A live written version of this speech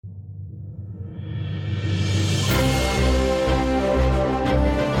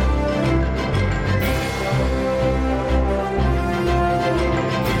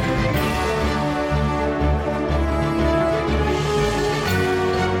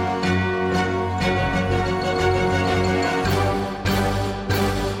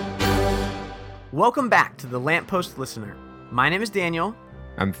Welcome back to the Lamppost Listener. My name is Daniel.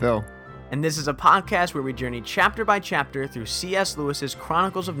 I'm Phil. And this is a podcast where we journey chapter by chapter through C.S. Lewis's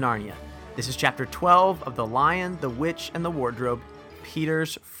Chronicles of Narnia. This is chapter 12 of The Lion, the Witch, and the Wardrobe,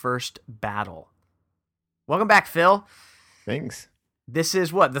 Peter's First Battle. Welcome back, Phil. Thanks. This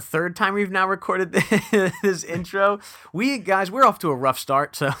is the third time we've now recorded this intro. We're off to a rough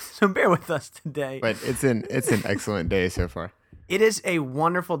start, so bear with us today. But it's an excellent day so far. It is a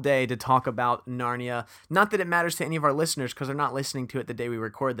wonderful day to talk about Narnia. Not that it matters to any of our listeners because they're not listening to it the day we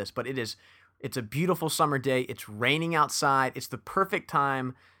record this, but it's a beautiful summer day. It's raining outside. It's the perfect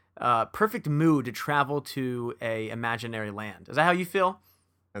time, perfect mood to travel to a imaginary land. Is that how you feel?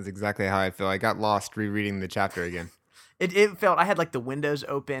 That's exactly how I feel. I got lost rereading the chapter again. It felt, I had like the windows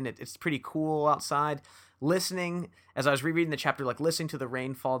open. It's pretty cool outside. Listening, as I was rereading the chapter, like listening to the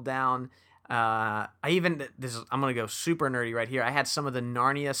rain fall down. I'm going to go super nerdy right here. I had some of the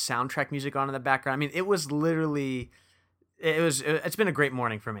Narnia soundtrack music on in the background. I mean, it was literally, it's been a great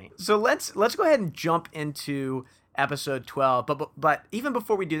morning for me. So let's go ahead and jump into episode 12. But even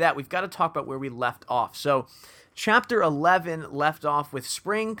before we do that, we've got to talk about where we left off. So chapter 11 left off with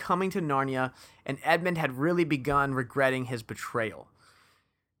spring coming to Narnia, and Edmund had really begun regretting his betrayal.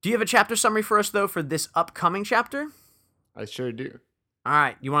 Do you have a chapter summary for us, though, for this upcoming chapter? I sure do. All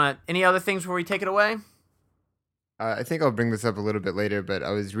right. You want any other things before we take it away? I think I'll bring this up a little bit later, but I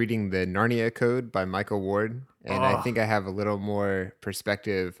was reading the Narnia Code by Michael Ward, and I think I have a little more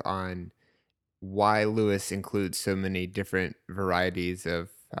perspective on why Lewis includes so many different varieties of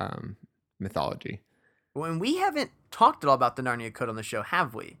mythology. When we haven't talked at all about the Narnia Code on the show,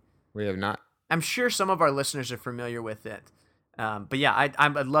 have we? We have not. I'm sure some of our listeners are familiar with it. But yeah,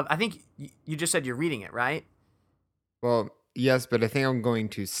 I think you just said you're reading it, right? Well, yes, but I think I'm going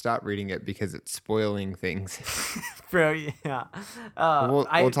to stop reading it because it's spoiling things. Bro, yeah.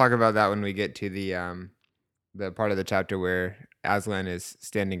 We'll talk about that when we get to the part of the chapter where Aslan is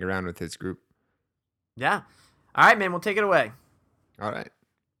standing around with his group. Yeah. All right, man, we'll take it away. All right.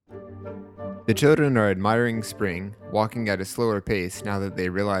 The children are admiring spring, walking at a slower pace now that they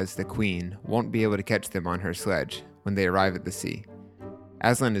realize the queen won't be able to catch them on her sledge when they arrive at the sea.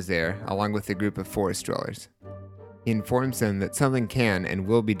 Aslan is there, along with a group of forest dwellers. He informs them that something can and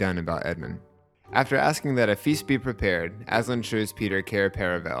will be done about Edmund. After asking that a feast be prepared, Aslan shows Peter Cair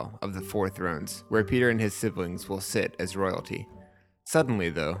Paravel of the Four Thrones, where Peter and his siblings will sit as royalty.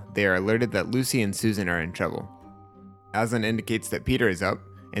 Suddenly, though, they are alerted that Lucy and Susan are in trouble. Aslan indicates that Peter is up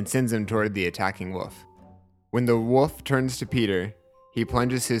and sends him toward the attacking wolf. When the wolf turns to Peter, he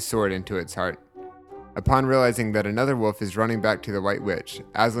plunges his sword into its heart. Upon realizing that another wolf is running back to the White Witch,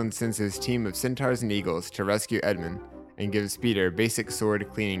 Aslan sends his team of centaurs and eagles to rescue Edmund and gives Peter basic sword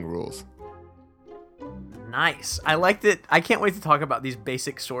cleaning rules. Nice. I liked it. I can't wait to talk about these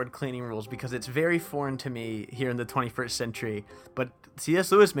basic sword cleaning rules because it's very foreign to me here in the 21st century. But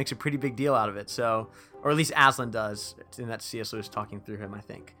C.S. Lewis makes a pretty big deal out of it, so, or at least Aslan does, and that's C.S. Lewis talking through him, I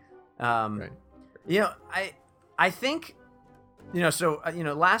think. Right. I think,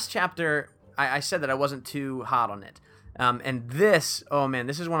 last chapter I said that I wasn't too hot on it, and this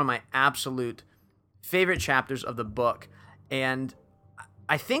is one of my absolute favorite chapters of the book, and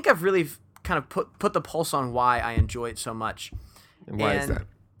I think I've really kind of put the pulse on why I enjoy it so much. And why is that?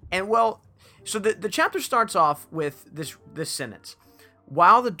 And well, so the chapter starts off with this sentence.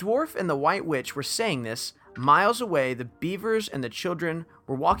 While the dwarf and the White Witch were saying this, miles away the beavers and the children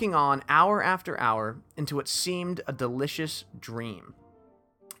were walking on hour after hour into what seemed a delicious dream.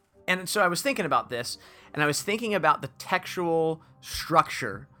 And so I was thinking about this, and I was thinking about the textual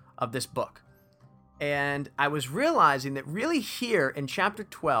structure of this book. And I was realizing that really here in chapter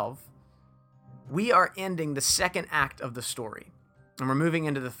 12, we are ending the second act of the story, and we're moving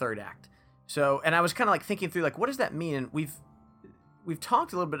into the third act. So, and I was kind of like thinking through, like, what does that mean? And we've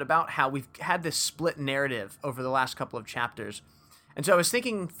talked a little bit about how we've had this split narrative over the last couple of chapters. And so I was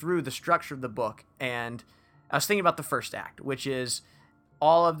thinking through the structure of the book, and I was thinking about the first act, which is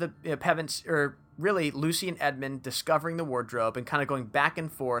all of the Pevensey, or really Lucy and Edmund discovering the wardrobe and kind of going back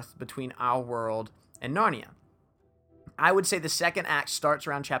and forth between our world and Narnia. I would say the second act starts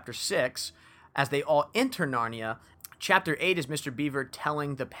around chapter 6 as they all enter Narnia. Chapter 8 is Mr. Beaver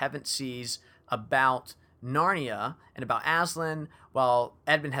telling the Pevenseys about Narnia and about Aslan while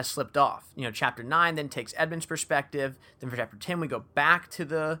Edmund has slipped off. Chapter 9 then takes Edmund's perspective. Then for chapter 10, we go back to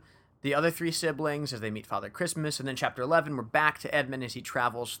the other three siblings as they meet Father Christmas. And then chapter 11, we're back to Edmund as he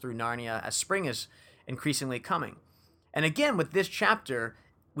travels through Narnia as spring is increasingly coming. And again, with this chapter,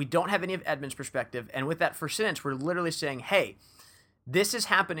 we don't have any of Edmund's perspective. And with that first sentence, we're literally saying, hey, this is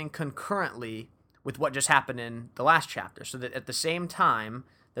happening concurrently with what just happened in the last chapter. So that at the same time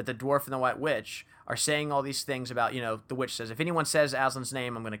that the dwarf and the white witch are saying all these things about, the witch says, if anyone says Aslan's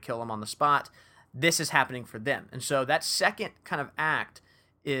name, I'm going to kill him on the spot. This is happening for them. And so that second kind of act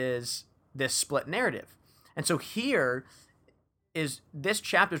is this split narrative. And so here is this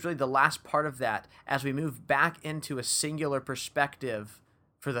chapter is really the last part of that as we move back into a singular perspective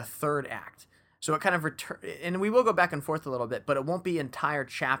for the third act. So it kind of and we will go back and forth a little bit, but it won't be entire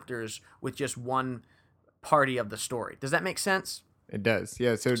chapters with just one party of the story. Does that make sense? It does.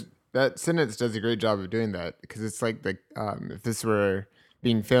 Yeah. So that sentence does a great job of doing that, because it's like if this were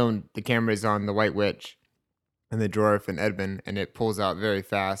being filmed, the camera's on the White Witch and the dwarf and Edmund, and it pulls out very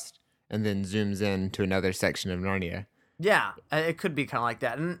fast and then zooms in to another section of Narnia. Yeah, it could be kind of like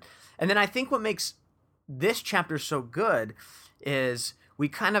that. And then I think what makes this chapter so good is we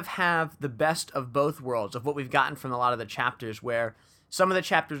kind of have the best of both worlds of what we've gotten from a lot of the chapters, where some of the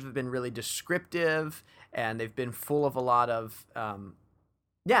chapters have been really descriptive and they've been full of a lot of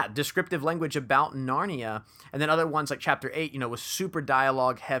descriptive language about Narnia. And then other ones like chapter 8, was super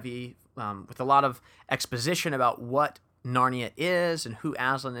dialogue heavy, with a lot of exposition about what Narnia is and who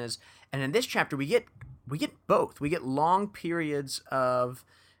Aslan is. And in this chapter, we get both. We get long periods of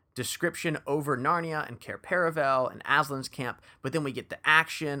description over Narnia and Cair Paravel and Aslan's camp, but then we get the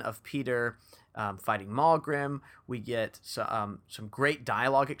action of Peter fighting Malgrim. We get some great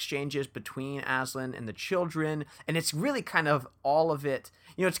dialogue exchanges between Aslan and the children, and it's really kind of all of it.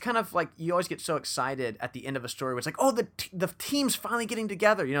 It's kind of like you always get so excited at the end of a story where it's like, oh, the team's finally getting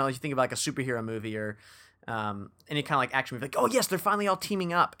together. You think of like a superhero movie or any kind of like action movie, like, oh yes, they're finally all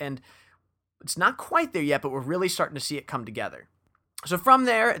teaming up, and it's not quite there yet, but we're really starting to see it come together. So from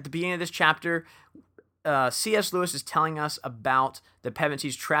there, at the beginning of this chapter, C.S. Lewis is telling us about the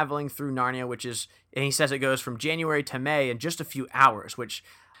Pevensies traveling through Narnia, and he says it goes from January to May in just a few hours, which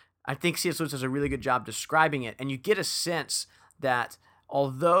I think C.S. Lewis does a really good job describing it. And you get a sense that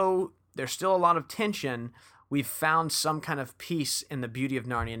although there's still a lot of tension, we've found some kind of peace in the beauty of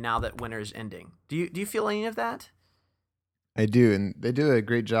Narnia now that winter is ending. Do you feel any of that? I do, and they do a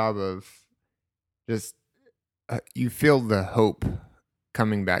great job of just you feel the hope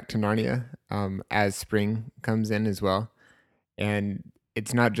coming back to Narnia as spring comes in as well. And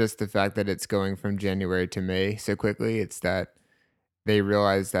it's not just the fact that it's going from January to May so quickly, it's that they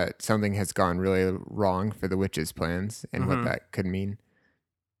realize that something has gone really wrong for the witches' plans and what that could mean.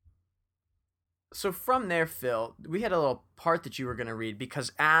 So from there, Phil, we had a little part that you were going to read,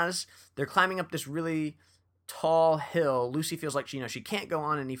 because as they're climbing up this really tall hill, Lucy feels like she can't go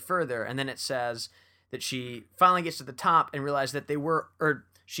on any further, and then it says that she finally gets to the top and realizes that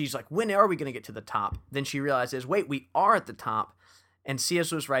she's like, when are we going to get to the top? Then she realizes, wait, we are at the top. And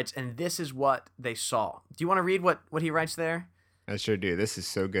C.S. Lewis writes, and this is what they saw. Do you want to read what he writes there? I sure do. This is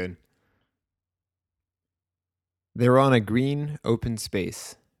so good. They were on a green, open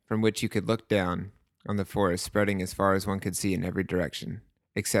space from which you could look down on the forest spreading as far as one could see in every direction,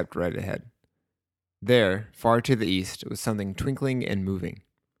 except right ahead. There, far to the east, was something twinkling and moving.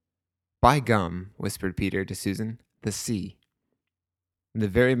 By gum, whispered Peter to Susan, the sea. In the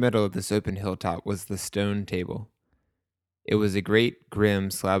very middle of this open hilltop was the stone table. It was a great,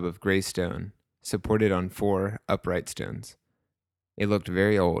 grim slab of gray stone, supported on 4 upright stones. It looked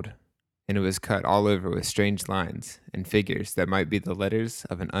very old, and it was cut all over with strange lines and figures that might be the letters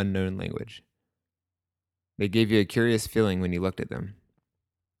of an unknown language. They gave you a curious feeling when you looked at them.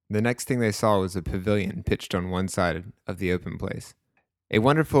 The next thing they saw was a pavilion pitched on one side of the open place. A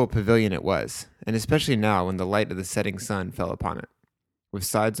wonderful pavilion it was, and especially now when the light of the setting sun fell upon it, with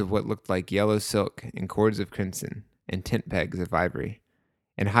sides of what looked like yellow silk and cords of crimson and tent pegs of ivory,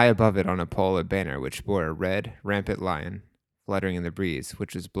 and high above it on a pole a banner which bore a red, rampant lion, fluttering in the breeze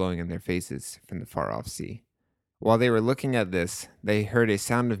which was blowing in their faces from the far-off sea. While they were looking at this, they heard a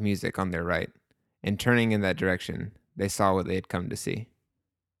sound of music on their right, and turning in that direction, they saw what they had come to see.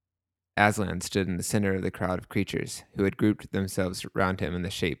 Aslan stood in the center of the crowd of creatures who had grouped themselves round him in the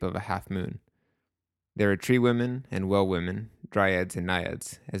shape of a half-moon. There were tree women and well women, dryads and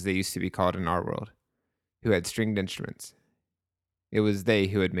naiads, as they used to be called in our world, who had stringed instruments. It was they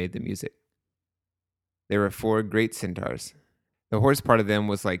who had made the music. There were 4 great centaurs. The horse part of them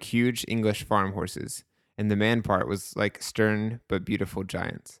was like huge English farm horses, and the man part was like stern but beautiful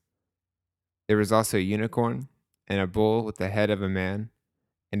giants. There was also a unicorn, and a bull with the head of a man,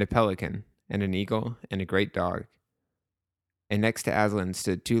 and a pelican, and an eagle, and a great dog. And next to Aslan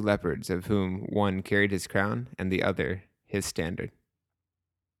stood 2 leopards, of whom one carried his crown, and the other his standard.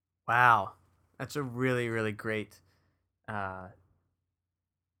 Wow, that's a really, really great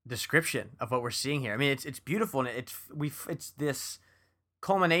description of what we're seeing here. I mean, it's beautiful, and it's this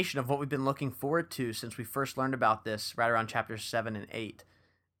culmination of what we've been looking forward to since we first learned about this, right around chapters 7 and 8.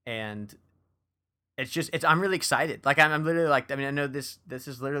 and I'm really excited. Like I'm literally like, I mean, I know this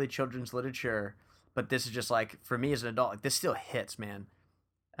is literally children's literature, but this is just like, for me as an adult, like this still hits, man.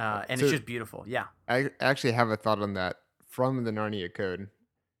 And So it's just beautiful. Yeah. I actually have a thought on that from the Narnia Code,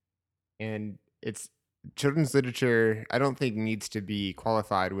 and it's children's literature. I don't think needs to be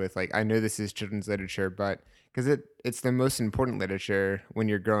qualified with like I know this is children's literature, but because it's the most important literature when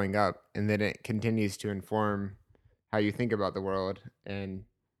you're growing up, and then it continues to inform how you think about the world, and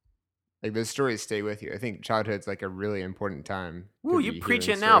like those stories stay with you. I think childhood's like a really important time to Woo, you be hearing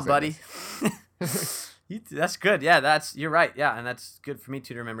preaching now, stories like buddy. this. That's good. Yeah, you're right. Yeah, and that's good for me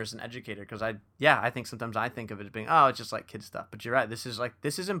too to remember as an educator, because I think sometimes I think of it as being, oh, it's just like kid stuff. But you're right. This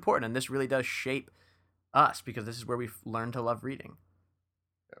is important, and this really does shape us, because this is where we've learned to love reading.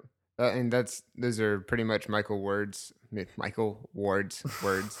 And those are pretty much Michael Ward's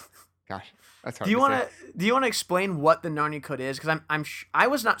words. Gosh, that's hard Do you to want say. to explain what the Narnia Code is? Because I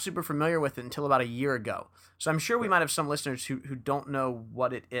was not super familiar with it until about a year ago. So I'm sure we might have some listeners who don't know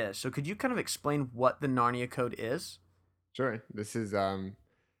what it is. So could you kind of explain what the Narnia Code is? Sure. This is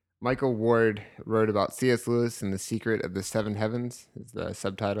Michael Ward wrote about C.S. Lewis and the Secret of the Seven Heavens is the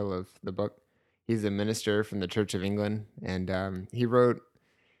subtitle of the book. He's a minister from the Church of England, and he wrote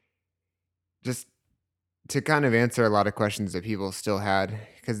just to kind of answer a lot of questions that people still had,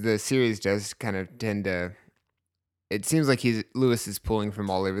 because the series does kind of tend to. It seems like Lewis is pulling from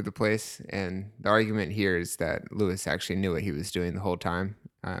all over the place, and the argument here is that Lewis actually knew what he was doing the whole time,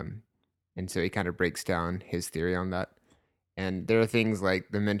 and so he kind of breaks down his theory on that. And there are things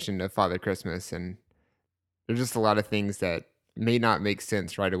like the mention of Father Christmas, and there's just a lot of things that may not make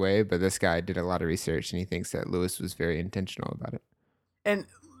sense right away, but this guy did a lot of research, and he thinks that Lewis was very intentional about it. And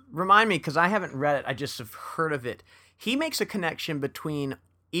remind me, because I haven't read it, I just have heard of it. He makes a connection between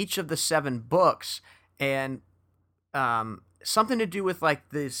each of the 7 books and something to do with like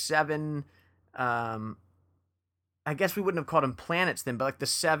the 7. I guess we wouldn't have called them planets then, but like the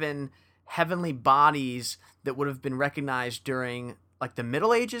 7 heavenly bodies that would have been recognized during like the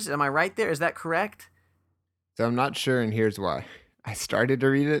Middle Ages. Am I right there? Is that correct? So I'm not sure, and here's why. I started to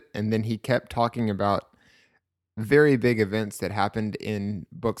read it, and then he kept talking about very big events that happened in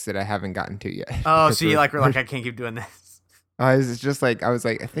books that I haven't gotten to yet. Oh, so you like were like, I can't keep doing this. I was like,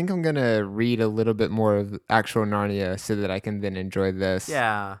 I think I'm gonna read a little bit more of actual Narnia so that I can then enjoy this.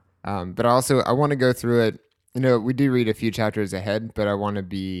 Yeah. But I want to go through it. You know, we do read a few chapters ahead, but I want to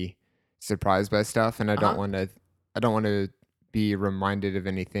be surprised by stuff, and I don't want to be reminded of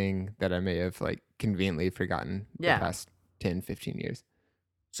anything that I may have like conveniently forgotten the past 10, 15 years.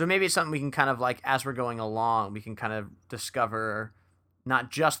 So maybe it's something we can kind of like, as we're going along, we can kind of discover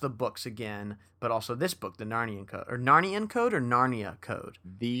not just the books again, but also this book, the Narnian Code, or Narnian Code, or Narnia Code.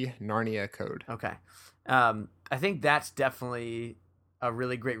 The Narnia Code. Okay. I think that's definitely a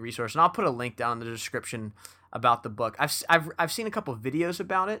really great resource, and I'll put a link down in the description about the book. I've seen a couple of videos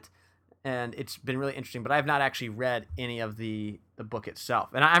about it, and it's been really interesting, but I have not actually read any of the book itself.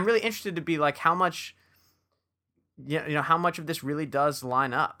 And I'm really interested to be like how much how much of this really does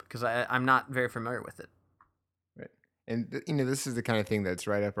line up, because I'm not very familiar with it. Right. And this is the kind of thing that's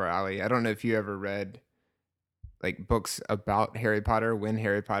right up our alley. I don't know if you ever read like books about Harry Potter when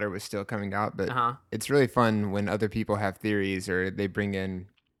Harry Potter was still coming out, but it's really fun when other people have theories or they bring in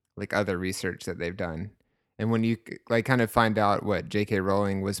like other research that they've done. And when you like kind of find out what J.K.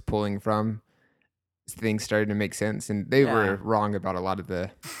 Rowling was pulling from, things started to make sense, and they were wrong about a lot of the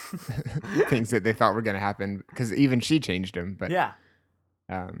things that they thought were going to happen, because even she changed them. But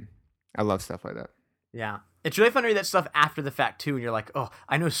I love stuff like that. Yeah, it's really fun to read that stuff after the fact too, and you're like, oh,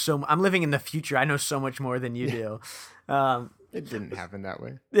 I know I'm living in the future. I know so much more than you do. It didn't happen that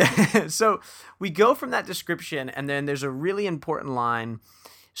way. So we go from that description, and then there's a really important line.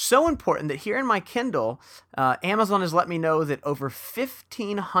 So important that here in my Kindle, Amazon has let me know that over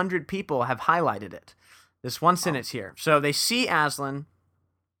 1,500 people have highlighted it. This one sentence here. So they see Aslan,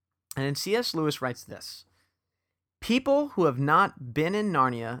 and then C.S. Lewis writes this. People who have not been in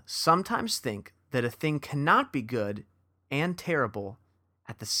Narnia sometimes think that a thing cannot be good and terrible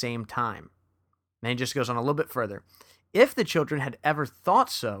at the same time. And he just goes on a little bit further. If the children had ever thought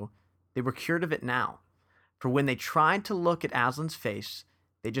so, they were cured of it now. For when they tried to look at Aslan's face,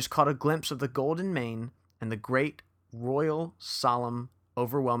 they just caught a glimpse of the golden mane and the great, royal, solemn,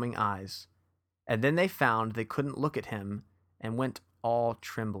 overwhelming eyes. And then they found they couldn't look at him and went all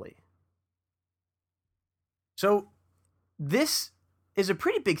trembly. So this is a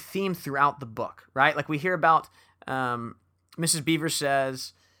pretty big theme throughout the book, right? Like we hear about Mrs. Beaver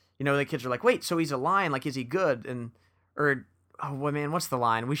says, the kids are like, wait, so he's a lion, like is he good? What's the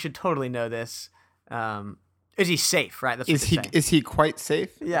line? We should totally know this. Is he safe? Right. That's what Is you're he saying. is he quite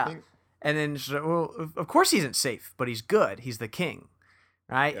safe? I Yeah. think? And then, well, of course he isn't safe, but he's good. He's the king,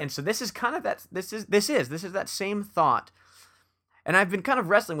 right? Yeah. And so this is kind of that. This is that same thought. And I've been kind of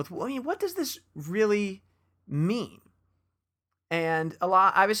wrestling with, well, I mean, what does this really mean? And a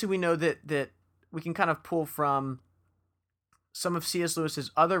lot, obviously, we know that we can kind of pull from some of C.S.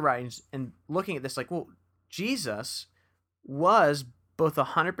 Lewis's other writings and looking at this, like, well, Jesus was both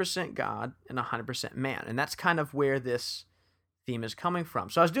 100% God and 100% man, and that's kind of where this theme is coming from.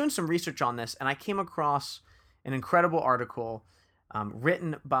 So I was doing some research on this, and I came across an incredible article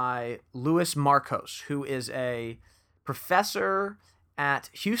written by Louis Markos, who is a professor at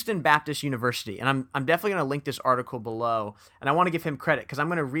Houston Baptist University, and I'm definitely going to link this article below, and I want to give him credit because I'm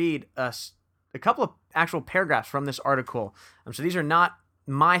going to read a couple of actual paragraphs from this article. So these are not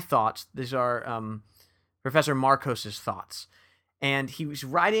my thoughts; these are Professor Markos's thoughts, and he was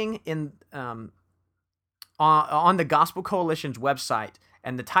writing in on the Gospel Coalition's website,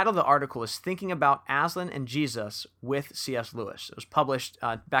 and the title of the article is "Thinking About Aslan and Jesus with C.S. Lewis." It was published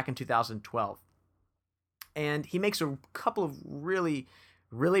back in 2012. And he makes a couple of really,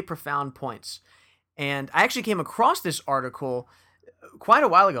 really profound points. And I actually came across this article quite a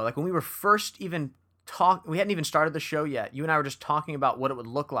while ago, like when we were first even we hadn't even started the show yet. You and I were just talking about what it would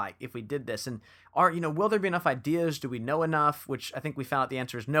look like if we did this. And will there be enough ideas? Do we know enough? Which I think we found out the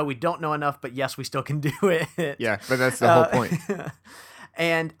answer is no, we don't know enough, but yes, we still can do it. Yeah, but that's the whole point.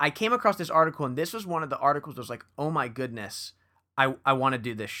 And I came across this article, and this was one of the articles that was like, oh my goodness, I want to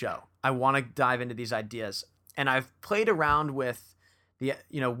do this show. I want to dive into these ideas. And I've played around with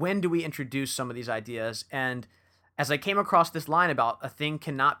when do we introduce some of these ideas? And as I came across this line about a thing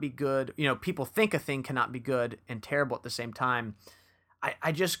cannot be good, people think a thing cannot be good and terrible at the same time,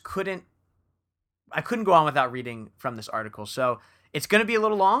 I just couldn't go on without reading from this article. So it's going to be a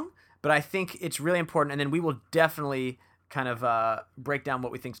little long, but I think it's really important. And then we will definitely kind of break down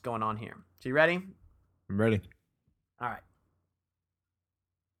what we think's going on here. So you ready? I'm ready. All right.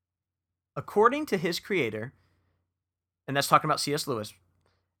 According to his creator, and that's talking about C.S. Lewis,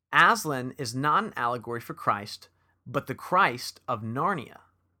 Aslan is not an allegory for Christ, but the Christ of Narnia.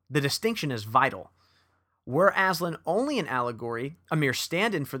 The distinction is vital. Were Aslan only an allegory, a mere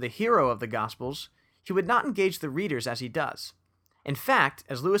stand-in for the hero of the Gospels, he would not engage the readers as he does. In fact,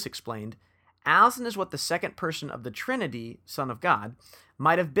 as Lewis explained, Aslan is what the second person of the Trinity, Son of God,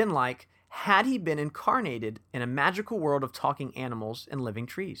 might have been like had he been incarnated in a magical world of talking animals and living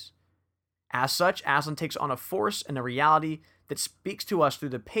trees. As such, Aslan takes on a force and a reality that speaks to us through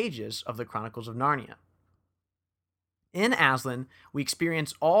the pages of the Chronicles of Narnia. In Aslan, we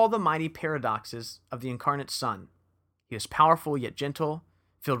experience all the mighty paradoxes of the incarnate Son. He is powerful yet gentle,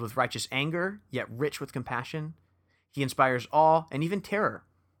 filled with righteous anger yet rich with compassion. He inspires awe and even terror,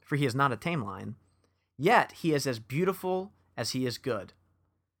 for he is not a tame lion. Yet he is as beautiful as he is good.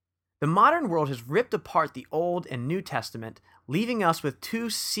 The modern world has ripped apart the Old and New Testament, leaving us with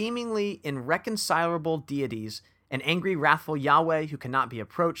two seemingly irreconcilable deities, an angry, wrathful Yahweh who cannot be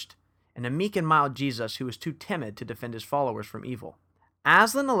approached, and a meek and mild Jesus who is too timid to defend his followers from evil.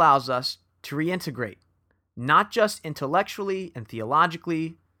 Aslan allows us to reintegrate, not just intellectually and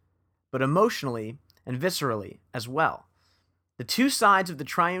theologically, but emotionally and viscerally as well. The two sides of the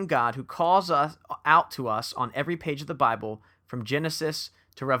triune God who calls us out to us on every page of the Bible, from Genesis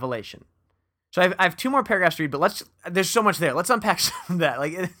to Revelation. So I have two more paragraphs to read, but there's so much there. Let's unpack some of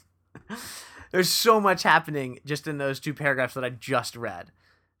that. There's so much happening just in those two paragraphs that I just read.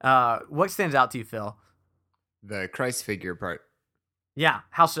 What stands out to you, Phil? The Christ figure part. Yeah,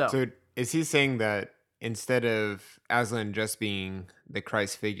 how so? So is he saying that instead of Aslan just being the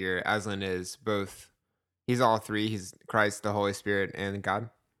Christ figure, Aslan is both, he's all three, he's Christ, the Holy Spirit, and God?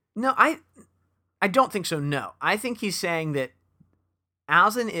 No, I don't think so, no. I think he's saying that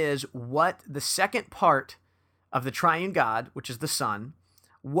Aslan is what the second part of the triune God, which is the Son,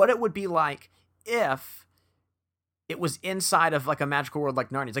 what it would be like if it was inside of like a magical world like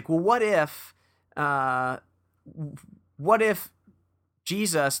Narnia. It's like, well, what if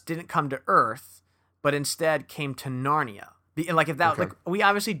Jesus didn't come to Earth, but instead came to Narnia? Like if that, like we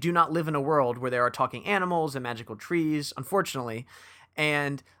obviously do not live in a world where there are talking animals and magical trees, unfortunately.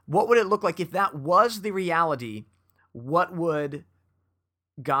 And what would it look like if that was the reality? What would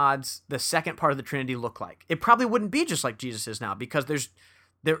the second part of the Trinity look like? It probably wouldn't be just like Jesus is now, because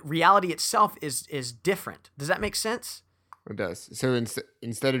the reality itself is different. Does that make sense? It does. So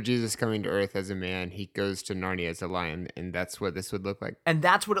instead of Jesus coming to Earth as a man, he goes to Narnia as a lion, and that's what this would look like. And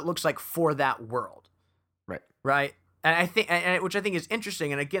that's what it looks like for that world. Right. And I think, which I think is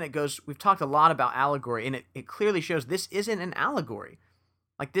interesting. And again, we've talked a lot about allegory, and it clearly shows this isn't an allegory.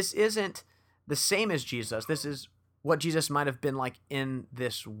 Like this isn't the same as Jesus. This is what Jesus might have been like in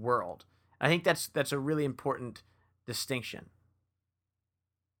this world. I think that's a really important distinction.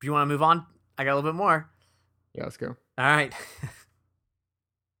 If you want to move on, I got a little bit more. Yeah, let's go. All right.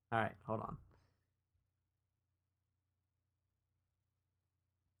 All right, hold on.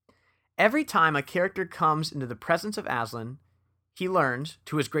 Every time a character comes into the presence of Aslan, he learns,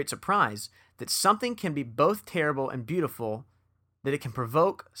 to his great surprise, that something can be both terrible and beautiful, that it can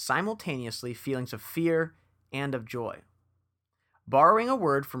provoke simultaneously feelings of fear and of joy. Borrowing a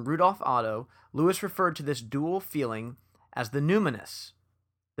word from Rudolf Otto, Lewis referred to this dual feeling as the numinous.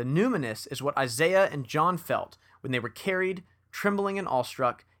 The numinous is what Isaiah and John felt when they were carried, trembling and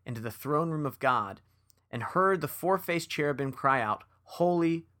awestruck, into the throne room of God, and heard the four-faced cherubim cry out,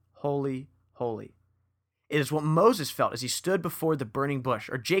 "Holy, holy, holy." It is what Moses felt as he stood before the burning bush,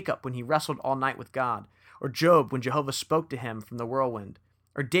 or Jacob when he wrestled all night with God, or Job when Jehovah spoke to him from the whirlwind,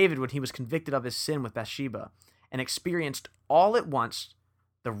 or David when he was convicted of his sin with Bathsheba, and experienced all at once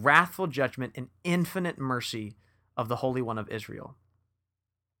the wrathful judgment and infinite mercy of the Holy One of Israel.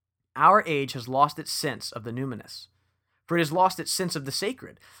 Our age has lost its sense of the numinous, for it has lost its sense of the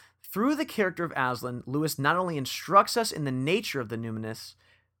sacred. Through the character of Aslan, Lewis not only instructs us in the nature of the numinous,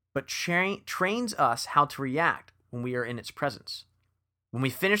 but trains us how to react when we are in its presence. When we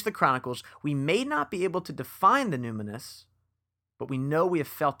finish the Chronicles, we may not be able to define the numinous, but we know we have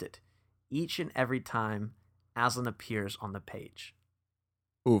felt it each and every time Aslan appears on the page.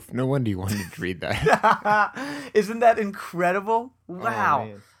 Oof, no wonder you wanted to read that. Isn't that incredible? Wow.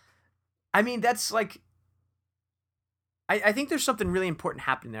 Oh, I mean, that's like, I think there's something really important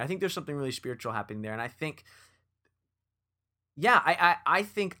happening there. I think there's something really spiritual happening there. And I think, yeah, I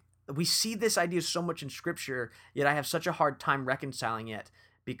think we see this idea so much in Scripture, yet I have such a hard time reconciling it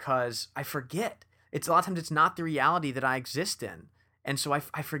because I forget. It's a lot of times it's not the reality that I exist in. And so I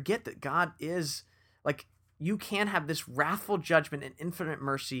forget that God is, like, you can have this wrathful judgment and infinite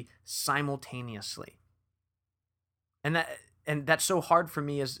mercy simultaneously. And that's so hard for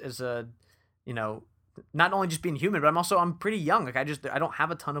me as a, you know, not only just being human, but I'm pretty young. Like I don't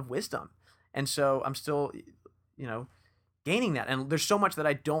have a ton of wisdom. And so I'm still, you know, gaining that. And there's so much that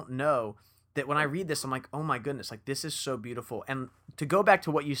I don't know that when I read this, I'm like, oh my goodness, like this is so beautiful. And to go back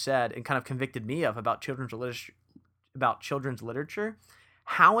to what you said and kind of convicted me of about children's literature,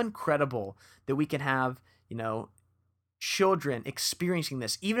 how incredible that we can have, you know, children experiencing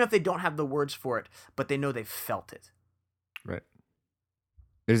this, even if they don't have the words for it, but they know they've felt it. Right.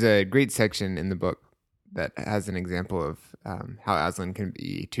 There's a great section in the book that has an example of how Aslan can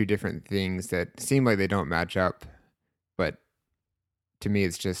be two different things that seem like they don't match up, but to me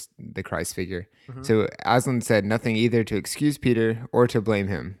it's just the Christ figure. Mm-hmm. So Aslan said nothing either to excuse Peter or to blame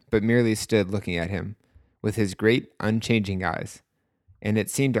him, but merely stood looking at him with his great unchanging eyes, and it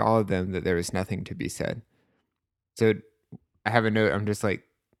seemed to all of them that there was nothing to be said. So I have a note, I'm just like,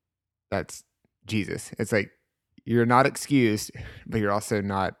 that's Jesus. It's like, you're not excused, but you're also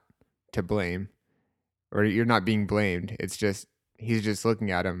not to blame, or you're not being blamed. It's just, he's just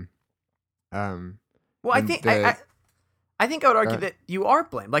looking at him. Well, I think I think I would argue that you are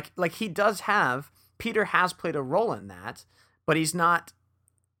blamed. Like he does have, Peter has played a role in that, but he's not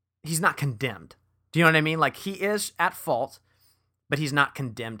condemned. Do you know what I mean? Like he is at fault, but he's not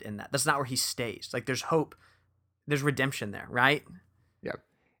condemned in that. That's not where he stays. Like there's hope, there's redemption there, right? Yep.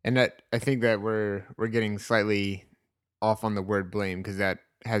 And that, I think that we're getting slightly off on the word blame because that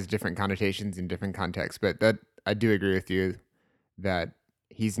has different connotations in different contexts. But that, I do agree with you that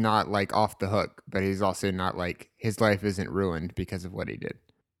he's not like off the hook, but he's also not like his life isn't ruined because of what he did.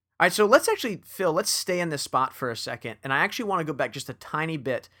 All right, so let's actually, Phil, let's stay in this spot for a second. And I actually want to go back just a tiny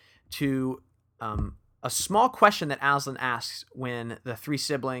bit to a small question that Aslan asks when the three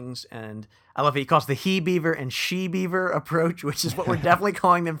siblings, and I love it, he calls the he beaver and she beaver approach, which is what we're definitely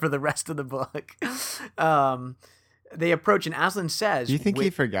calling them for the rest of the book. They approach, and Aslan says... Do you think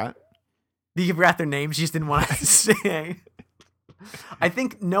he forgot? He forgot their names, he just didn't want to say. I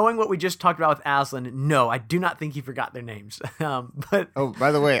think knowing what we just talked about with Aslan, no, I do not think he forgot their names. But oh,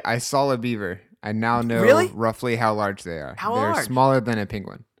 by the way, I saw a beaver. I now know roughly how large they are. They're large? Smaller than a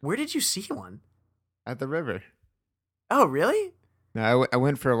penguin. Where did you see one? At the river. Oh, really? No, I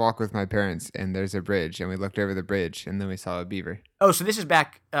went for a walk with my parents, and there's a bridge, and we looked over the bridge, and then we saw a beaver. Oh, so this is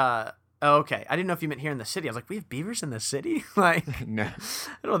back... okay. I didn't know if you meant here in the city. I was like, we have beavers in the city? Like, no.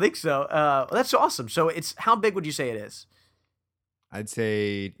 I don't think so. Well, that's awesome. So it's, how big would you say it is? I'd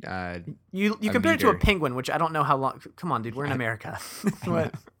say you compare it to a penguin, which I don't know how long. Come on, dude, we're in America.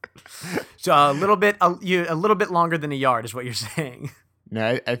 So a little bit longer than a yard is what you're saying.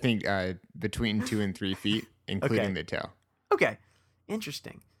 No, I think between 2 and 3 feet, including the tail. Okay,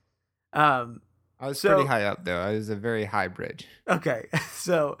 interesting. Um, I was so pretty high up, though. I was a very high bridge. okay,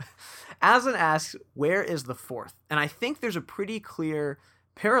 so Aslan asks, "Where is the fourth?" And I think there's a pretty clear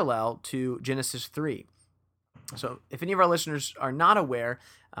parallel to Genesis 3. So, if any of our listeners are not aware,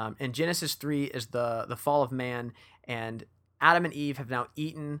 in Genesis 3 is the fall of man, and Adam and Eve have now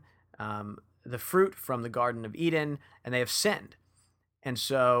eaten the fruit from the Garden of Eden, and they have sinned. And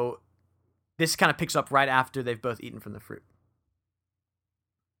so, this kind of picks up right after they've both eaten from the fruit.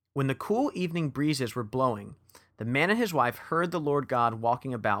 When the cool evening breezes were blowing, the man and his wife heard the Lord God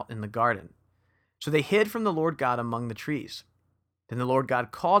walking about in the garden. So they hid from the Lord God among the trees. Then the Lord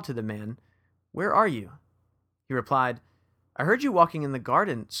God called to the man, "Where are you?" He replied, "I heard you walking in the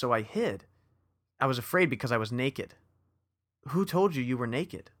garden, so I hid. I was afraid because I was naked." "Who told you you were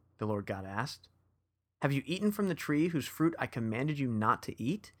naked?" the Lord God asked. "Have you eaten from the tree whose fruit I commanded you not to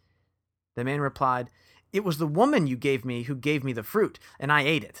eat?" The man replied, "It was the woman you gave me who gave me the fruit, and I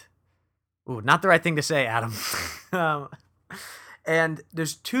ate it." Ooh, not the right thing to say, Adam. um, and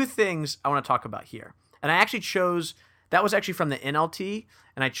there's two things I want to talk about here. And I actually chose, that was actually from the NLT,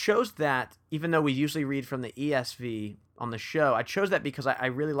 and I chose that, even though we usually read from the ESV on the show, I chose that because I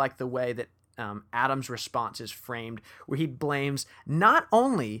really like the way that Adam's response is framed, where he blames not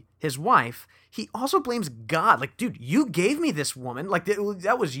only his wife, he also blames God. Like, dude, you gave me this woman. Like,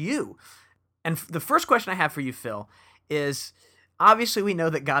 that was you. And the first question I have for you, Phil, is obviously we know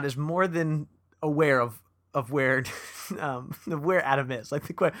that God is more than aware of where of where Adam is. Like,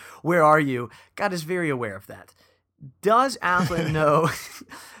 where are you? God is very aware of that. Does Aslan know?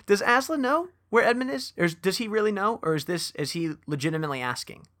 Does Aslan know where Edmund is? Or does he really know? Or is he legitimately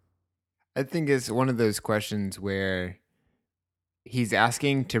asking? I think it's one of those questions where he's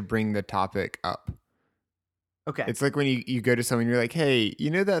asking to bring the topic up. Okay. It's like when you go to someone, you're like, "Hey, you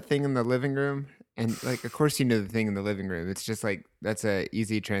know that thing in the living room?" And like, of course, you know the thing in the living room. It's just like that's a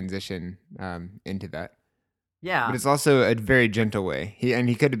easy transition into that. But Yeah. it's also a very gentle way.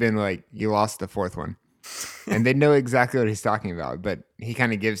 He could have been like, "You lost the fourth one," and they know exactly what he's talking about. But he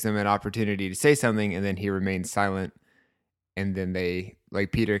kind of gives them an opportunity to say something, and then he remains silent. And then they,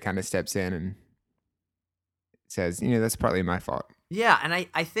 like Peter, kind of steps in and says, "That's partly my fault." Yeah, and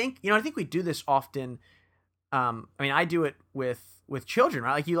I think I think we do this often. I mean, I do it with children,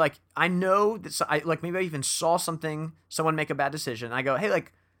 right? Like I know that like maybe I even saw someone make a bad decision. And I go, "Hey,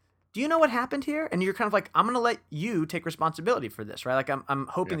 like, do you know what happened here?" And you're kind of like, "I'm gonna let you take responsibility for this, right? Like I'm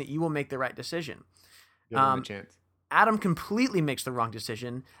hoping Yeah, that you will make the right decision." give him a Um, chance. Adam completely makes the wrong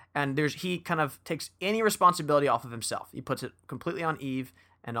decision, and he kind of takes any responsibility off of himself. He puts it completely on Eve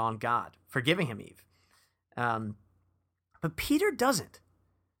and on God for giving him Eve. Um, but Peter doesn't.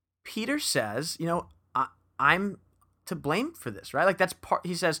 Peter says, I'm to blame for this, right? Like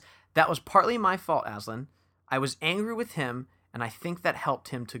he says, "That was partly my fault, Aslan. I was angry with him, and I think that helped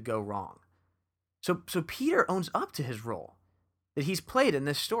him to go wrong." So Peter owns up to his role that he's played in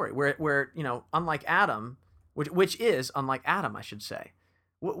this story, where unlike Adam, which is unlike Adam, I should say.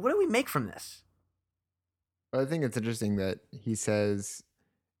 What do we make from this? Well, I think it's interesting that he says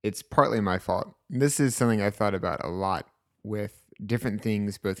it's partly my fault. This is something I've thought about a lot with different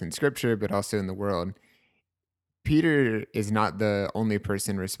things, both in scripture, but also in the world. Peter is not the only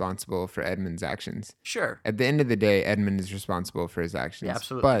person responsible for Edmund's actions. Sure. At the end of the day, Edmund is responsible for his Yeah, actions.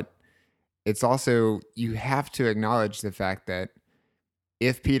 absolutely. But it's also, you have to acknowledge the fact that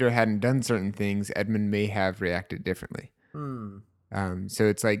if Peter hadn't done certain things, Edmund may have reacted differently. Hmm. So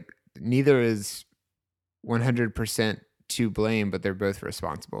it's like neither is 100% to blame, but they're both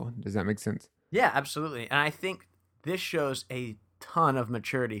responsible. Does that make sense? Yeah, absolutely. And I think this shows a ton of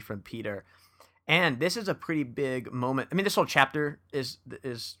maturity from Peter. And this is a pretty big moment. I mean, this whole chapter is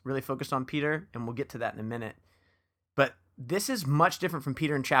really focused on Peter, and we'll get to that in a minute. But this is much different from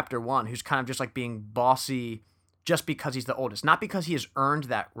Peter in chapter 1, who's kind of just like being bossy just because he's the oldest, not because he has earned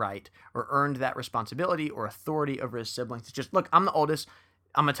that right or earned that responsibility or authority over his siblings. It's just, look, I'm the oldest.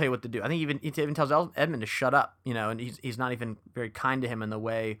 I'm gonna tell you what to do. I think he even tells Edmund to shut up, and he's not even very kind to him in the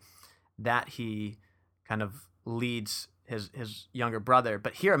way that he kind of leads his younger brother.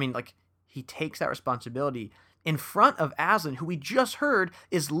 But here, I mean, like, he takes that responsibility in front of Aslan, who we just heard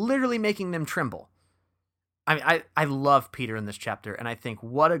is literally making them tremble. I mean, I love Peter in this chapter, and I think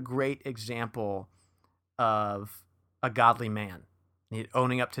what a great example of a godly man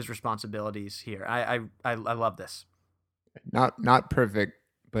owning up to his responsibilities here. I love this. Not perfect,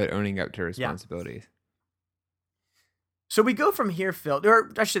 but owning up to Yeah. responsibilities. So we go from here, Phil.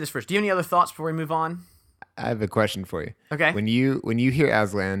 Or I should say this first. Do you have any other thoughts before we move on? I have a question for you. Okay. When you hear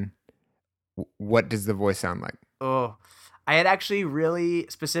Aslan, what does the voice sound like? Oh, I had actually really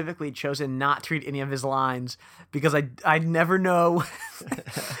specifically chosen not to read any of his lines because I never know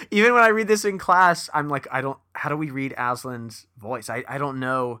Even when I read this in class, I'm like, how do we read Aslan's voice? I don't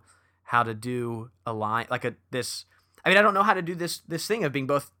know how to do a line like I don't know how to do this thing of being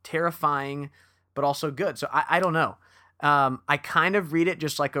both terrifying but also good. So I don't know. I kind of read it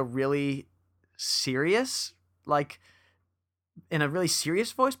just like a really serious, like in a really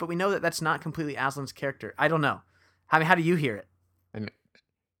serious voice, but we know that that's not completely Aslan's character. I don't know. How do you hear it? And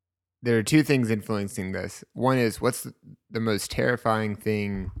there are two things influencing this. One is, what's the most terrifying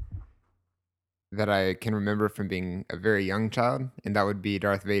thing that I can remember from being a very young child? And that would be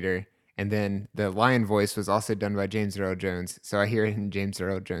Darth Vader. And then the lion voice was also done by James Earl Jones. So I hear it in James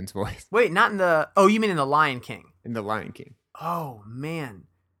Earl Jones' voice. Wait, not in the... Oh, you mean in The Lion King? In The Lion King. Oh, man.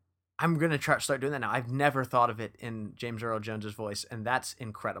 I'm going to start doing that now. I've never thought of it in James Earl Jones' voice, and that's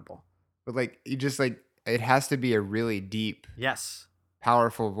incredible. But like, you just like, it has to be a really deep, yes,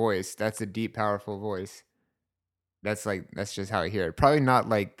 powerful voice. That's a deep, powerful voice. That's just how I hear it. Probably not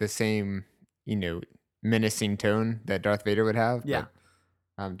like the same, menacing tone that Darth Vader would have. Yeah.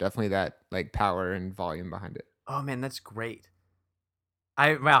 But definitely that like power and volume behind it. Oh man, that's great.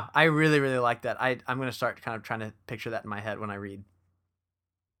 I really, really like that. I'm going to start kind of trying to picture that in my head when I read.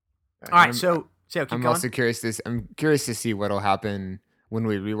 All right, so keep I'm going. also curious. I'm curious to see what'll happen when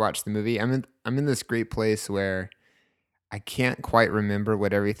we rewatch the movie. I'm in this great place where I can't quite remember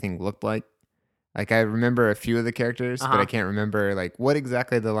what everything looked like. Like I remember a few of the characters, but I can't remember like what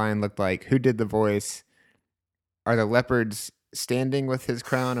exactly the lion looked like. Who did the voice? Are the leopards standing with his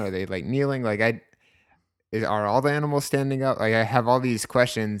crown? Are they like kneeling? Like are all the animals standing up? Like I have all these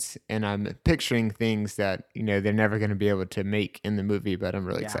questions, and I'm picturing things that they're never going to be able to make in the movie. But I'm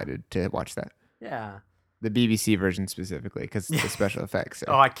really excited to watch that. Yeah, the BBC version specifically because the special effects.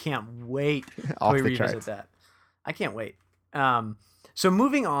 Oh, I can't wait off we the revisit charts. that. I can't wait. So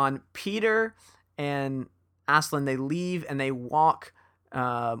moving on, Peter and Aslan, they leave and they walk.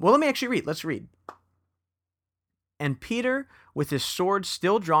 Well, let me actually read. Let's read. And Peter, with his sword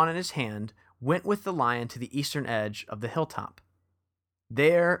still drawn in his hand, went with the lion to the eastern edge of the hilltop.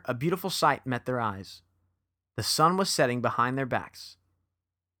 There, a beautiful sight met their eyes. The sun was setting behind their backs.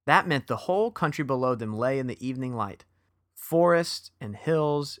 That meant the whole country below them lay in the evening light. Forests and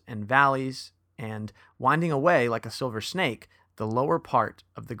hills and valleys, and winding away like a silver snake, the lower part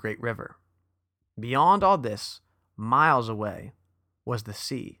of the great river. Beyond all this, miles away, was the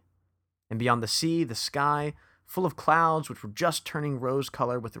sea. And beyond the sea, the sky, full of clouds which were just turning rose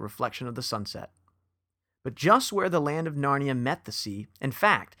color with the reflection of the sunset. But just where the land of Narnia met the sea, in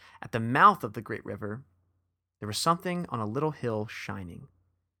fact, at the mouth of the great river, there was something on a little hill shining.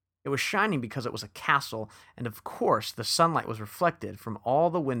 It was shining because it was a castle, and of course the sunlight was reflected from all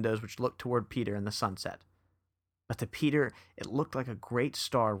the windows which looked toward Peter in the sunset. But to Peter, it looked like a great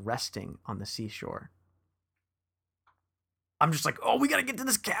star resting on the seashore. I'm just like, oh, we gotta get to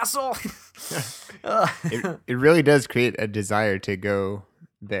this castle. It really does create a desire to go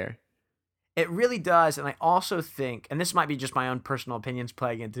there. It really does, and I also think, and this might be just my own personal opinions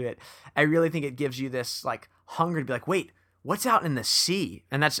playing into it, I really think it gives you this like hunger to be like, wait, what's out in the sea?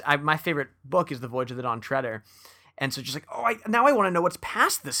 And that's my favorite book is The Voyage of the Dawn Treader, and so just like, now I want to know what's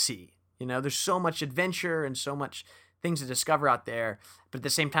past the sea. There's so much adventure and so much things to discover out there, but at the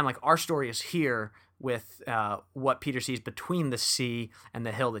same time, like our story is here with what Peter sees between the sea and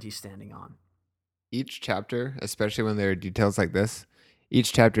the hill that he's standing on. Each chapter, especially when there are details like this,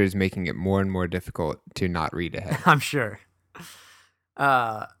 each chapter is making it more and more difficult to not read ahead. I'm sure.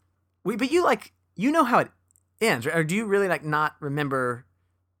 But you know how it ends, right? Or do you really like not remember?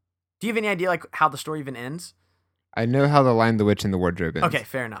 Do you have any idea like how the story even ends? I know how The Lion, the Witch, and the Wardrobe ends. Okay,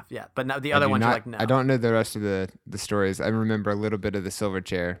 fair enough. Yeah, but now the other ones are like no. I don't know the rest of the stories. I remember a little bit of The Silver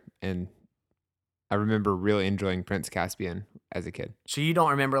Chair, and I remember really enjoying Prince Caspian as a kid. So you don't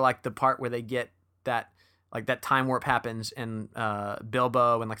remember like the part where they get that like that time warp happens and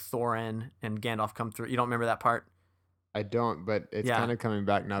Bilbo and like Thorin and Gandalf come through. You don't remember that part? I don't, but it's kind of coming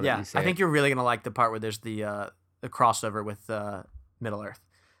back now that you say I think you're really going to like the part where there's the crossover with Middle Earth.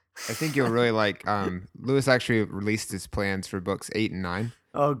 I think you'll really like Lewis actually released his plans for books 8 and 9.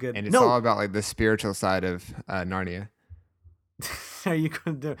 Oh, good. And it's all about like the spiritual side of Narnia. Are you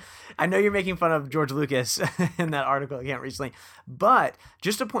going to do? I know you're making fun of George Lucas in that article I can't recently, but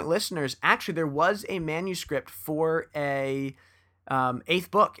just to point listeners, actually there was a manuscript for a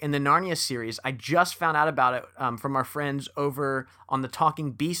 8th book in the Narnia series. I just found out about it from our friends over on the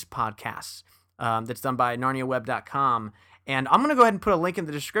Talking Beast podcast that's done by NarniaWeb.com. And I'm going to go ahead and put a link in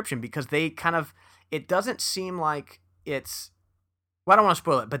the description because they it doesn't seem like it's, well, I don't want to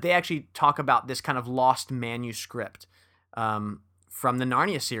spoil it, but they actually talk about this kind of lost manuscript from the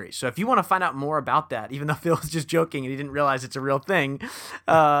Narnia series. So if you want to find out more about that, even though Phil was just joking and he didn't realize it's a real thing,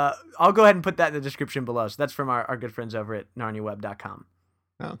 I'll go ahead and put that in the description below. So that's from our good friends over at narniaweb.com.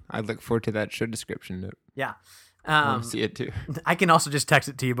 Oh, I look forward to that show description. Yeah. I want to see it too. I can also just text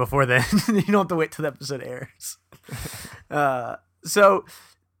it to you before then. You don't have to wait till the episode airs. So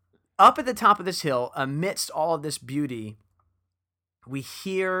up at the top of this hill, amidst all of this beauty, we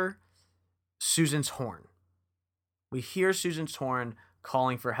hear Susan's horn. We hear Susan's horn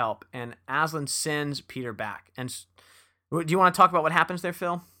calling for help, and Aslan sends Peter back. And do you want to talk about what happens there,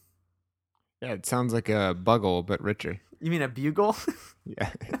 Phil? Yeah, it sounds like a bugle, but richer. You mean a bugle? Yeah,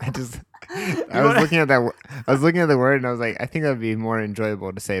 I was looking at that. I was looking at the word, and I was like, I think that would be more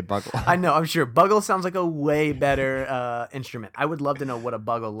enjoyable to say bugle. I know, I'm sure. Bugle sounds like a way better instrument. I would love to know what a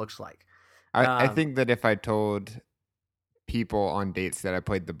bugle looks like. I think that if I told people on dates that I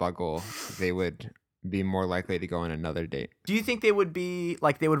played the bugle, they would be more likely to go on another date. Do you think they would be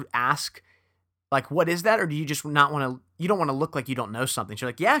like, they would ask, like, what is that? Or do you just not want to, you don't want to look like you don't know something? So you're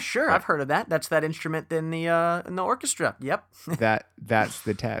like, yeah, sure, I've heard of that. That's that instrument in the orchestra. Yep. That's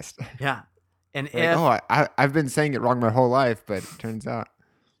the test. Yeah. And like, I've been saying it wrong my whole life, but it turns out.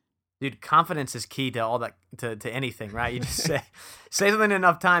 Dude, confidence is key to all that, to anything, right? You just say something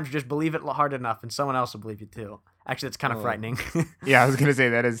enough times, you just believe it hard enough, and someone else will believe you too. Actually, it's kind of frightening. Yeah, I was gonna say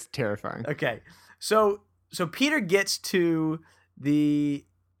that is terrifying. Okay, so Peter gets to the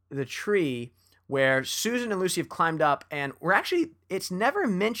tree where Susan and Lucy have climbed up, and it's never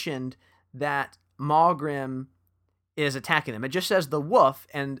mentioned that Maelgrim is attacking them. It just says the wolf,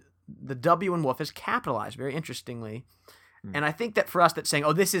 and the W in wolf is capitalized, very interestingly. And I think that for us, that's saying,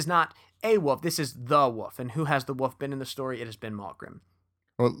 oh, this is not a wolf, this is the wolf. And who has the wolf been in the story? It has been Maelgrim.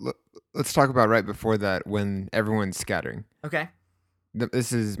 Well, let's talk about right before that, when everyone's scattering. Okay.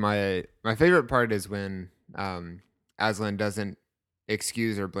 This is my favorite part, is when Aslan doesn't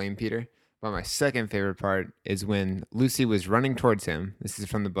excuse or blame Peter. But my second favorite part is when Lucy was running towards him. This is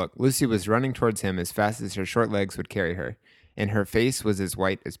from the book. Lucy was running towards him as fast as her short legs would carry her, and her face was as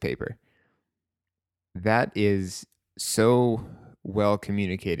white as paper. That is so well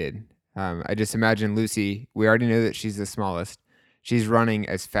communicated. I just imagine Lucy, we already know that she's the smallest. She's running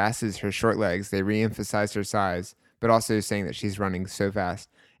as fast as her short legs. They re-emphasize her size, but also saying that she's running so fast.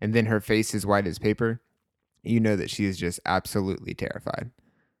 And then her face is white as paper. You know that she is just absolutely terrified.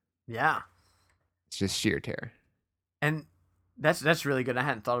 Yeah. It's just sheer terror. And that's really good. I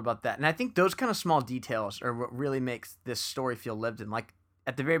hadn't thought about that. And I think those kind of small details are what really makes this story feel lived in. Like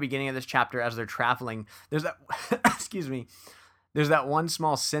at the very beginning of this chapter, as they're traveling, there's that, excuse me, there's that one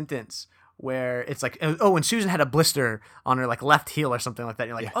small sentence where it's like, oh, and Susan had a blister on her like left heel or something like that.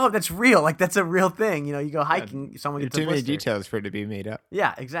 You're like, yeah. Oh, that's real. Like that's a real thing. You know, you go hiking, someone gets a blister. Too many details for it to be made up.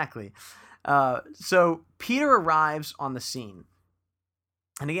 Yeah, exactly. So Peter arrives on the scene.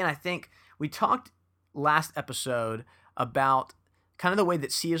 And again, I think we talked last episode about kind of the way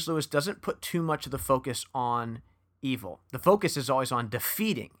that C.S. Lewis doesn't put too much of the focus on evil. The focus is always on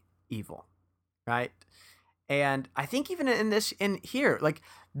defeating evil, right? And I think even in here, like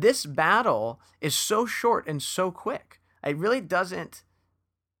this battle is so short and so quick. It really doesn't.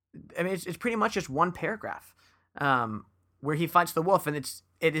 I mean, it's pretty much just one paragraph where he fights the wolf, and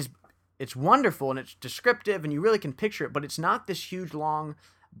it's wonderful and it's descriptive, and you really can picture it. But it's not this huge long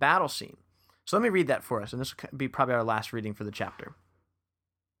battle scene. So let me read that for us, and this will be probably our last reading for the chapter.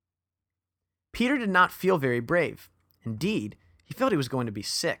 Peter did not feel very brave. Indeed, he felt he was going to be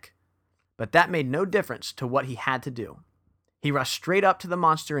sick. But that made no difference to what he had to do. He rushed straight up to the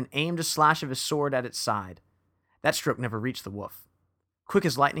monster and aimed a slash of his sword at its side. That stroke never reached the wolf. Quick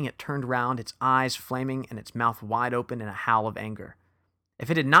as lightning, it turned round, its eyes flaming and its mouth wide open in a howl of anger.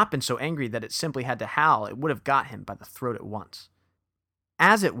 If it had not been so angry that it simply had to howl, it would have got him by the throat at once.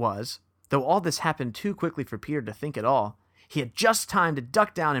 As it was, though all this happened too quickly for Peter to think at all, he had just time to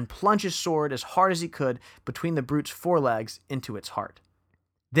duck down and plunge his sword as hard as he could between the brute's forelegs into its heart.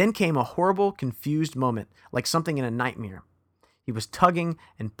 Then came a horrible, confused moment, like something in a nightmare. He was tugging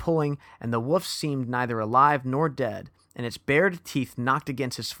and pulling, and the wolf seemed neither alive nor dead, and its bared teeth knocked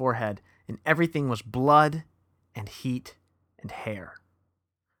against his forehead, and everything was blood and heat and hair.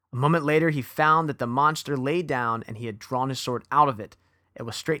 A moment later, he found that the monster lay down, and he had drawn his sword out of it. It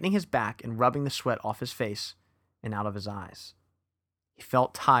was straightening his back and rubbing the sweat off his face and out of his eyes. He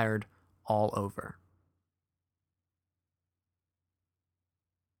felt tired all over.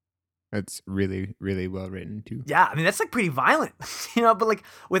 That's really, really well written too. Yeah, I mean that's like pretty violent, but like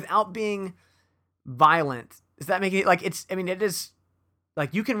without being violent. Does that make it like it's? I mean, it is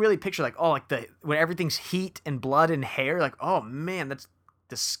like you can really picture like like when everything's heat and blood and hair. Like oh man, that's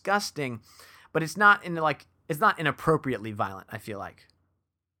disgusting. But it's not in like it's not inappropriately violent, I feel like.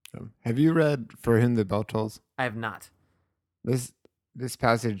 Have you read For Whom the Bell Tolls? I have not. This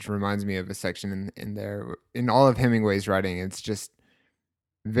passage reminds me of a section in there. In all of Hemingway's writing, it's just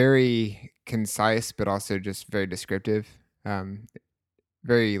very concise, but also just very descriptive.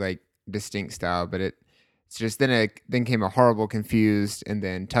 Very like distinct style, but it's just then came a horrible, confused, and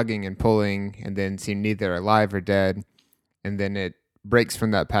then tugging and pulling, and then seemed neither alive or dead, and then it breaks from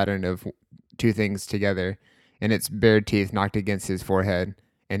that pattern of two things together, and its bared teeth knocked against his forehead,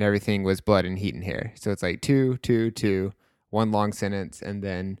 and everything was blood and heat and hair. So it's like two, two, two, one long sentence, and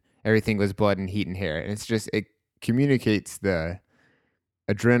then everything was blood and heat and hair, and it communicates the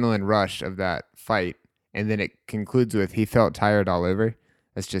adrenaline rush of that fight, and then it concludes with he felt tired all over.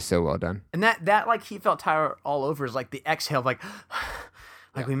 That's just so well done. And that like he felt tired all over is like the exhale of like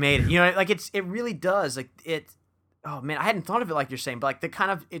we made it. You know, like it really does. Like it, oh man, I hadn't thought of it like you're saying, but like the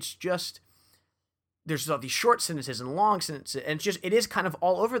kind of, it's just, there's all these short sentences and long sentences, and it is kind of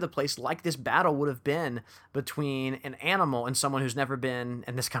all over the place, like this battle would have been between an animal and someone who's never been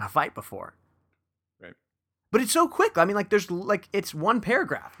in this kind of fight before. Right. But it's so quick. I mean, like there's like, it's one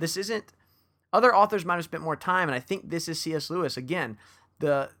paragraph. This isn't, other authors might have spent more time, and I think this is C.S. Lewis again.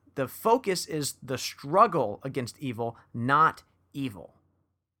 The focus is the struggle against evil, not evil.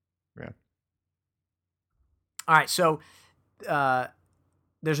 Yeah. All right, so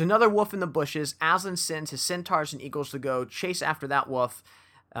there's another wolf in the bushes. Aslan sends his centaurs and eagles to go chase after that wolf,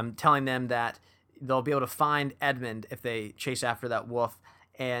 telling them that they'll be able to find Edmund if they chase after that wolf.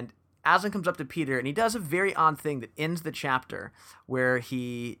 And Aslan comes up to Peter, and he does a very odd thing that ends the chapter, where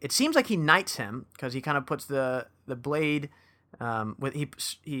it seems like he knights him, because he kind of puts the blade...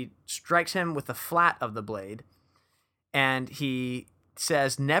 he strikes him with the flat of the blade, and he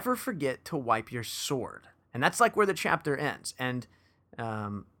says, "Never forget to wipe your sword." And that's like where the chapter ends. And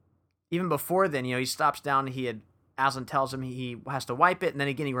even before then, he stops down. Aslan tells him he has to wipe it, and then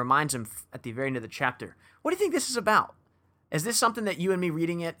again he reminds him at the very end of the chapter. What do you think this is about? Is this something that you and me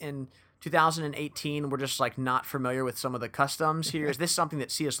reading it in 2018 we're just like not familiar with some of the customs here? Is this something that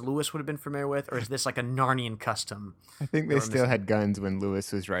C.S. Lewis would have been familiar with, or is this like a Narnian custom? I think they still had guns when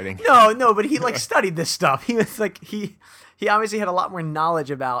Lewis was writing. No, but he like studied this stuff. He was like he obviously had a lot more knowledge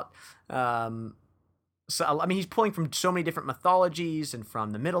about. So I mean, he's pulling from so many different mythologies and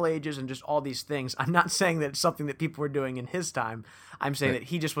from the Middle Ages and just all these things. I'm not saying that it's something that people were doing in his time. I'm saying that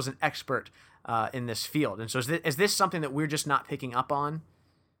he just was an expert in this field. And so is this something that we're just not picking up on?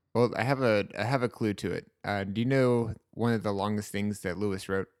 Well, I have a clue to it. Do you know one of the longest things that Lewis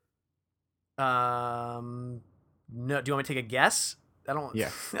wrote? No. Do you want me to take a guess? I don't. Yeah.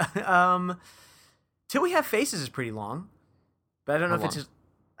 Till We Have Faces is pretty long, but I don't know if it's just.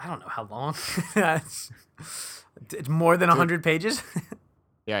 I don't know how long. It's more than 100 pages.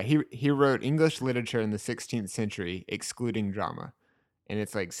 Yeah, he wrote English literature in the 16th century, excluding drama, and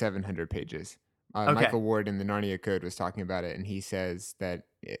it's like 700 pages. Okay. Michael Ward in the Narnia Code was talking about it, and he says that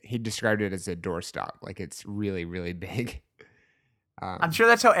he described it as a doorstop, like it's really, really big. I'm sure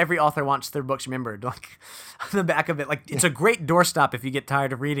that's how every author wants their books remembered, like on the back of it. Like it's a great doorstop if you get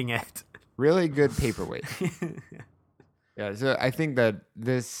tired of reading it. Really good paperweight. Yeah, so I think that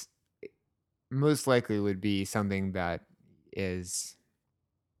this most likely would be something that is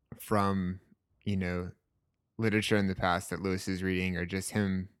from, literature in the past that Lewis is reading, or just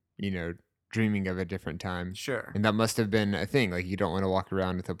him, dreaming of a different time. Sure. And that must have been a thing. Like, you don't want to walk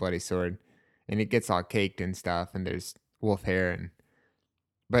around with a bloody sword, and it gets all caked and stuff, and there's wolf hair.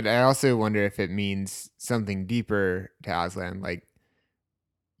 But I also wonder if it means something deeper to Aslan, like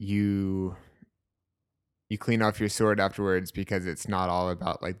you clean off your sword afterwards because it's not all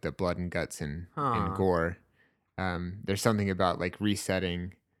about like the blood and guts and gore. There's something about like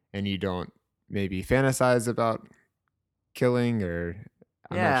resetting, and you don't maybe fantasize about killing, or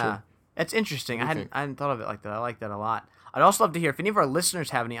I'm not sure. It's interesting. I hadn't thought of it like that. I like that a lot. I'd also love to hear if any of our listeners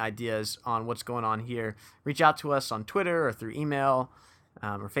have any ideas on what's going on here. Reach out to us on Twitter or through email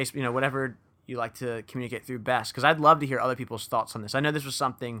or Facebook, whatever you like to communicate through best, because I'd love to hear other people's thoughts on this. I know this was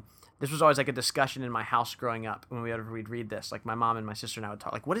always like a discussion in my house growing up when we'd read this. Like my mom and my sister and I would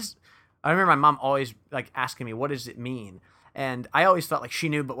talk. Like, I remember my mom always like asking me, what does it mean? And I always felt like she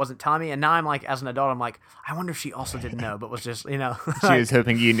knew but wasn't telling me. And now I'm like, as an adult, I'm like, I wonder if she also didn't know, but was just, She was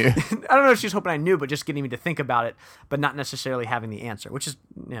hoping you knew. I don't know if she's hoping I knew, but just getting me to think about it, but not necessarily having the answer, which is,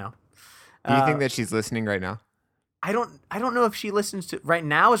 Do you think that she's listening right now? I don't know if she listens to right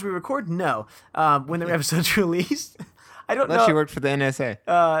now as we record. No. When the episode's released. I don't know. Unless she worked for the NSA.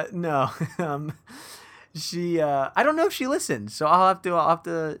 No. I don't know if she listens, so I'll have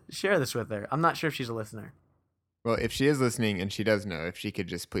to share this with her. I'm not sure if she's a listener. Well, if she is listening and she does know, if she could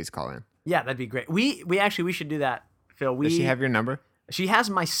just please call in. Yeah, that'd be great. We should do that, Phil. Does she have your number? She has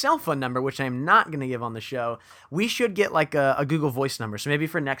my cell phone number, which I'm not going to give on the show. We should get like a Google Voice number. So maybe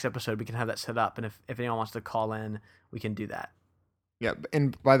for next episode, we can have that set up. And if anyone wants to call in, we can do that. Yeah.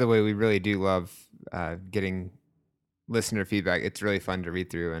 And by the way, we really do love getting listener feedback. It's really fun to read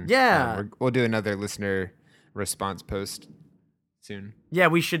through. And yeah, we'll do another listener response post soon. Yeah,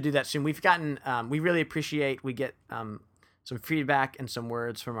 we should do that soon. We've gotten, we really appreciate, we get some feedback and some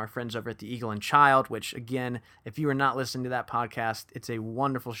words from our friends over at the Eagle and Child, which again, if you are not listening to that podcast, it's a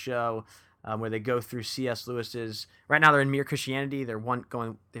wonderful show where they go through C.S. Lewis's, right now they're in Mere Christianity.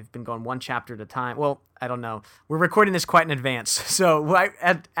 They've been going one chapter at a time. Well, I don't know. We're recording this quite in advance. So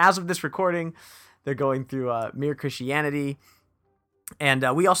as of this recording, they're going through Mere Christianity. And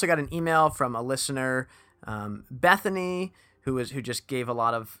we also got an email from a listener, Bethany, who just gave a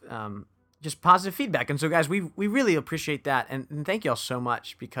lot of just positive feedback. And so, guys, we really appreciate that. And thank you all so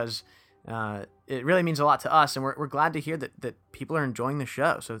much, because it really means a lot to us. And we're glad to hear that people are enjoying the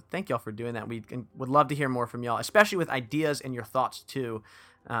show. So thank y'all for doing that. We would love to hear more from y'all, especially with ideas and your thoughts, too,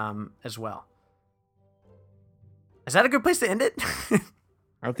 as well. Is that a good place to end it?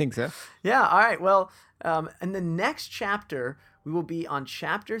 I think so. Yeah. All right. Well, in the next chapter, we will be on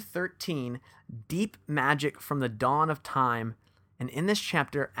chapter 13, Deep Magic from the Dawn of Time. And in this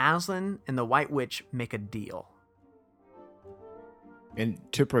chapter, Aslan and the White Witch make a deal. And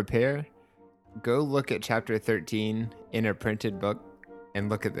to prepare, go look at chapter 13 in a printed book and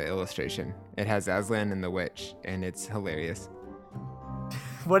look at the illustration. It has Aslan and the witch, and it's hilarious.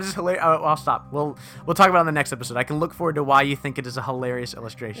 What is hilarious? Oh, I'll stop. We'll talk about it on the next episode. I can look forward to why you think it is a hilarious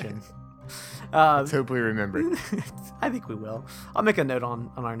illustration. Let's hope we remember. I think we will. I'll make a note on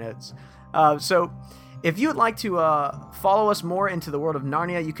our notes. So if you would like to follow us more into the world of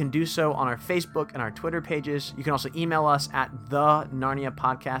Narnia, you can do so on our Facebook and our Twitter pages. You can also email us at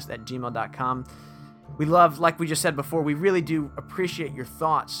thenarniapodcast@gmail.com. We love, like we just said before, we really do appreciate your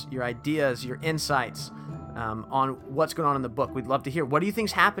thoughts, your ideas, your insights on what's going on in the book. We'd love to hear, what do you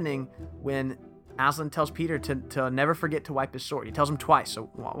think's happening when Aslan tells Peter to never forget to wipe his sword? He tells him twice, so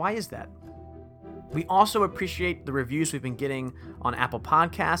why is that? We also appreciate the reviews we've been getting on Apple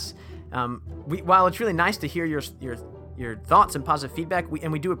Podcasts. While it's really nice to hear your thoughts and positive feedback,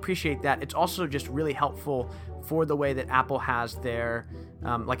 we do appreciate that, it's also just really helpful for the way that Apple has their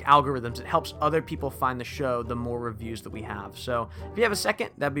algorithms. It helps other people find the show the more reviews that we have. So if you have a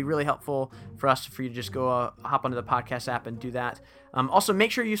second, that'd be really helpful for you to just go hop onto the podcast app and do that. Also,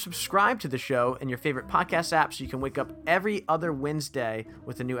 make sure you subscribe to the show in your favorite podcast app so you can wake up every other Wednesday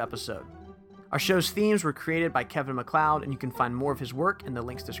with a new episode. Our show's themes were created by Kevin MacLeod, and you can find more of his work in the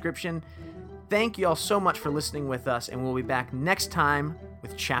link's description. Thank you all so much for listening with us, and we'll be back next time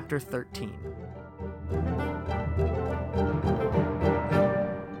with Chapter 13.